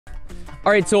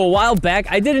All right, so a while back,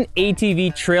 I did an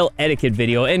ATV trail etiquette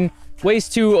video and ways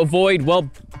to avoid, well,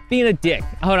 being a dick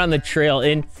out on the trail.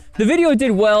 And the video did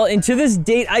well, and to this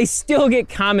date, I still get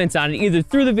comments on it, either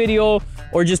through the video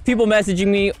or just people messaging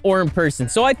me or in person.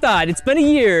 So I thought, it's been a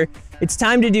year, it's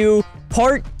time to do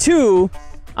part 2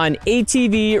 on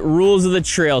ATV Rules of the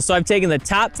Trail. So I've taken the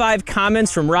top 5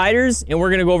 comments from riders, and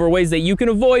we're gonna go over ways that you can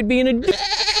avoid being a dick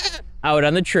out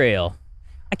on the trail.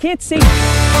 I can't say.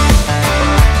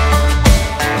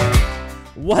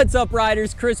 What's up,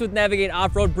 riders? Chris with Navigate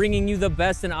Off-Road, bringing you the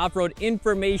best in off-road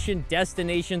information,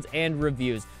 destinations, and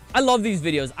reviews. I love these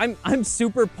videos. I'm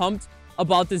super pumped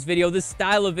about this video, this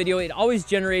style of video. It always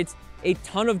generates a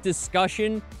ton of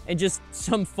discussion and just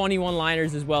some funny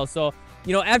one-liners as well. So,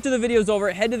 you know, after the video's over,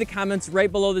 head to the comments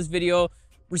right below this video,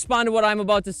 respond to what I'm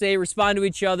about to say, respond to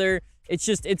each other. It's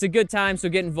a good time, so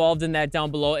get involved in that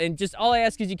down below. And just all I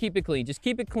ask is you keep it clean. Just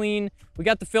keep it clean. We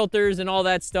got the filters and all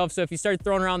that stuff, so if you start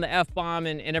throwing around the F-bomb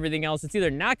and everything else, it's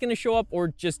either not gonna show up or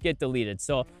just get deleted.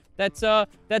 So that's all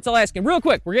I ask. And real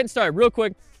quick, we're getting started real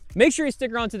quick. Make sure you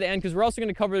stick around to the end, because we're also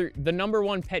gonna cover the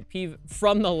 #1 pet peeve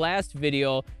from the last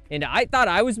video. And I thought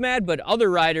I was mad, but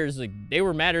other riders, like, they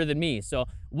were madder than me. So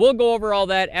we'll go over all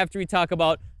that after we talk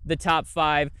about the top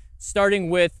 5, starting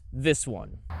with this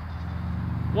one.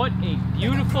 What a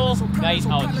beautiful night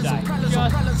outside.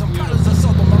 Just beautiful.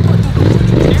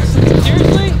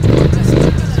 Seriously?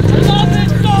 I love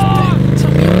this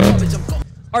song!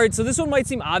 All right, so this one might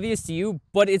seem obvious to you,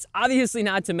 but it's obviously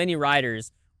not to many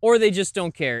riders, or they just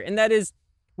don't care. And that is,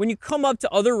 when you come up to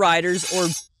other riders or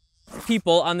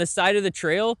people on the side of the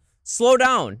trail, slow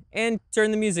down and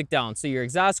turn the music down. So your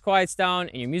exhaust quiets down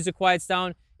and your music quiets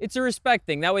down. It's a respect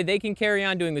thing. That way they can carry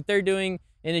on doing what they're doing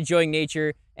and enjoying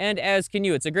nature, and as can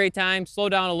you. It's a great time. Slow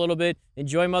down a little bit,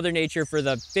 enjoy Mother Nature for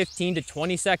the 15 to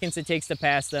 20 seconds it takes to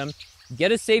pass them.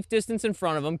 Get a safe distance in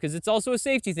front of them, because it's also a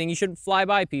safety thing. You shouldn't fly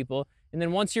by people. And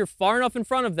then once you're far enough in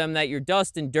front of them that your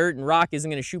dust and dirt and rock isn't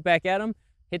going to shoot back at them,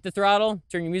 hit the throttle,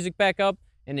 turn your music back up,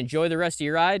 and enjoy the rest of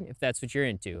your ride if that's what you're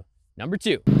into. Number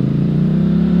 2.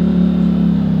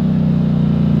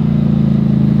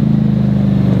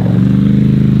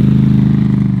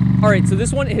 All right, so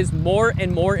this one is more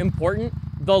and more important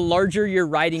the larger your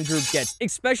riding group gets,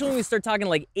 especially when we start talking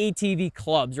like ATV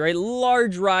clubs, right?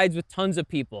 Large rides with tons of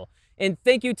people. And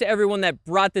thank you to everyone that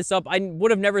brought this up. I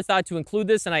would have never thought to include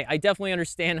this, and I definitely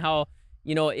understand how,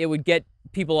 you know, it would get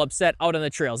people upset out on the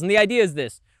trails. And the idea is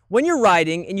this: when you're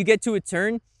riding and you get to a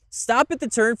turn, stop at the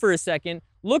turn for a second,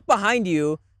 look behind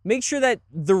you, make sure that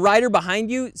the rider behind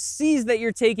you sees that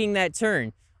you're taking that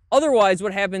turn. Otherwise,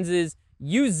 what happens is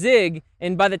you zig,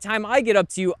 and by the time I get up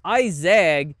to you, I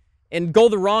zag and go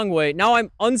the wrong way. Now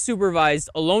I'm unsupervised,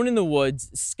 alone in the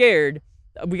woods, scared.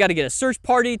 We got to get a search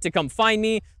party to come find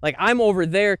me. Like, I'm over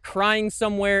there crying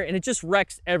somewhere, and it just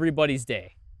wrecks everybody's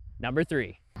day. Number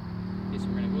 3. Okay, so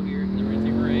we're gonna go here, and then we're gonna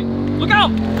take a right. Look out!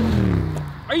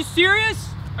 Are you serious?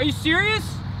 Are you serious?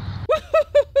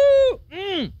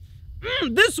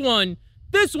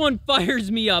 This one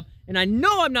fires me up. And I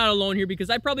know I'm not alone here, because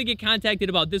I probably get contacted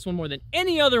about this one more than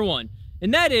any other one.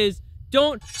 And that is,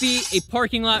 don't be a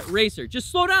parking lot racer. Just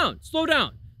slow down, slow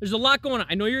down. There's a lot going on.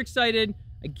 I know you're excited.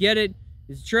 I get it.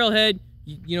 It's a trailhead.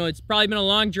 You know, it's probably been a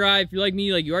long drive. If you're like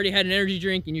me, like, you already had an energy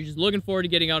drink and you're just looking forward to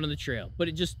getting out on the trail. But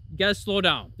you gotta slow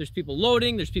down. There's people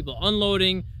loading, there's people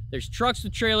unloading, there's trucks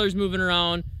with trailers moving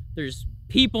around, there's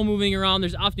people moving around,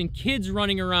 there's often kids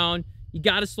running around. You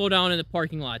gotta slow down in the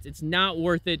parking lots. It's not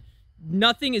worth it.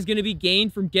 Nothing is going to be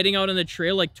gained from getting out on the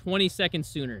trail like 20 seconds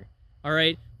sooner, all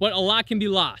right? But a lot can be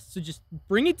lost. So just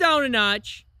bring it down a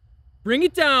notch, bring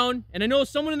it down. And I know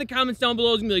someone in the comments down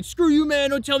below is going to be like, screw you, man,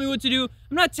 don't tell me what to do.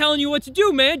 I'm not telling you what to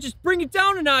do, man. Just bring it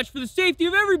down a notch for the safety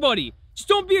of everybody. Just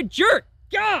don't be a jerk.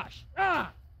 Gosh.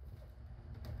 Ah.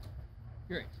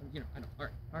 You're right. You know, I know. All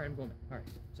right, I'm going back. All right,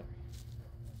 sorry.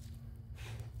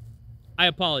 I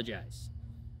apologize.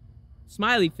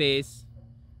 Smiley face.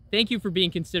 Thank you for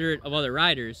being considerate of other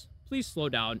riders. Please slow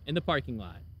down in the parking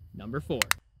lot. Number 4.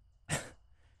 I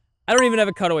don't even have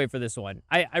a cutaway for this one.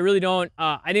 I really don't.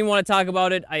 I didn't want to talk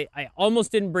about it. I almost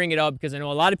didn't bring it up, because I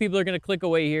know a lot of people are going to click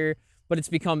away here, but it's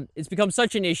become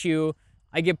such an issue.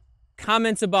 I get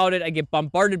comments about it. I get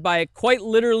bombarded by it quite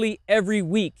literally every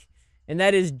week, and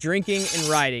that is drinking and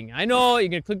riding. I know you're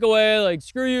going to click away like,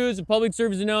 screw you, it's a public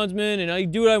service announcement, and I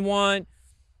do what I want.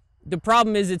 The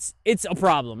problem is it's a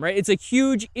problem, right? It's a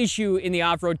huge issue in the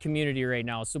off-road community right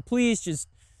now. So please just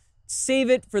save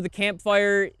it for the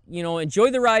campfire, you know, enjoy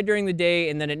the ride during the day,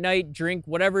 and then at night, drink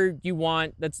whatever you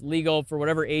want that's legal for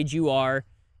whatever age you are,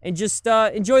 and just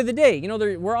enjoy the day. You know,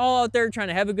 we're all out there trying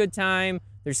to have a good time.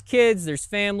 There's kids, there's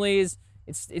families.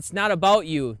 it's not about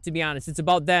you, to be honest. It's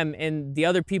about them and the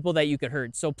other people that you could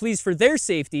hurt. So please, for their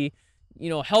safety, you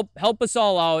know, help us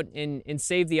all out and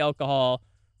save the alcohol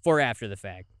for after the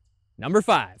fact. Number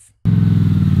 5.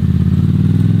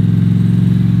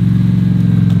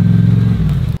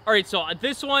 All right, so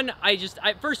this one,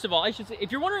 first of all, I should say,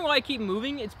 if you're wondering why I keep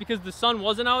moving, it's because the sun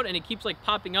wasn't out and it keeps like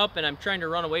popping up and I'm trying to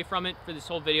run away from it for this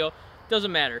whole video.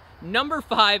 Doesn't matter. Number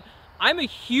 5, I'm a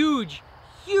huge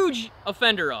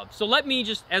offender of. So let me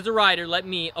just, as a rider, let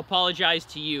me apologize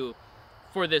to you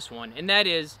for this one. And that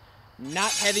is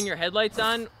not having your headlights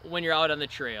on when you're out on the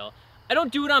trail. I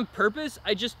don't do it on purpose,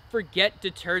 I just forget to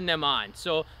turn them on.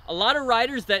 So a lot of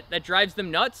riders that drives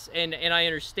them nuts, and I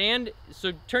understand,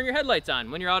 so turn your headlights on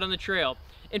when you're out on the trail.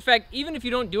 In fact, even if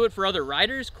you don't do it for other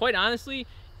riders, quite honestly,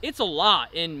 it's a law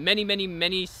in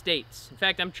many states. In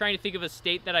fact, I'm trying to think of a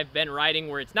state that I've been riding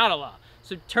where it's not a law.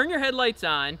 So turn your headlights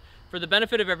on for the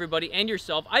benefit of everybody and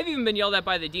yourself. I've even been yelled at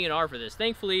by the DNR for this.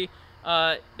 Thankfully,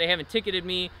 they haven't ticketed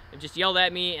me. They've just yelled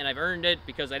at me, and I've earned it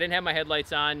because I didn't have my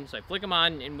headlights on. So I flick them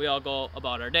on, and we all go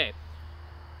about our day.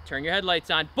 Turn your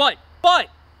headlights on, but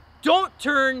don't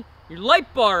turn your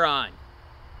light bar on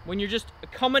when you're just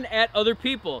coming at other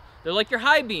people. They're like your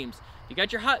high beams. You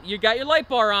got your light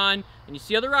bar on, and you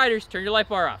see other riders. Turn your light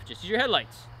bar off. Just use your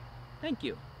headlights. Thank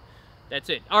you. That's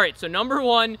it. All right. So number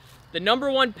 1. The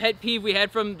number 1 pet peeve we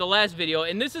had from the last video,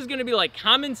 and this is going to be like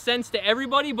common sense to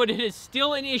everybody, but it is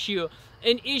still an issue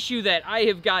that I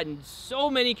have gotten so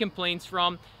many complaints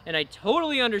from, and I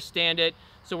totally understand it,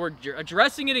 so we're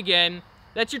addressing it again.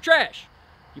 That's your trash.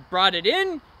 You brought it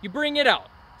in, you bring it out.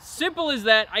 Simple as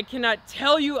that. I cannot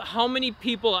tell you how many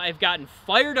people I've gotten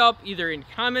fired up, either in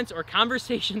comments or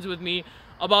conversations with me,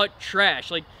 about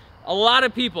trash. Like, a lot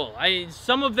of people.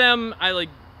 Some of them,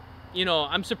 you know,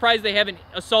 I'm surprised they haven't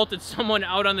assaulted someone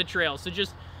out on the trail. So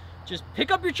just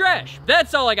pick up your trash.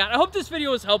 That's all I got. I hope this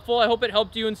video was helpful. I hope it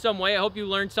helped you in some way. I hope you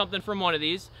learned something from one of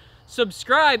these.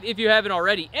 Subscribe if you haven't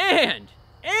already. And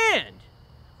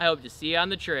I hope to see you on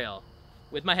the trail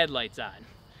with my headlights on.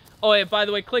 Oh, and by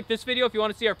the way, click this video if you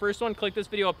want to see our first one. Click this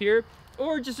video up here.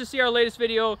 Or just to see our latest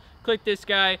video, click this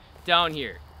guy down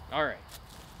here. All right.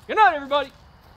 Good night, everybody.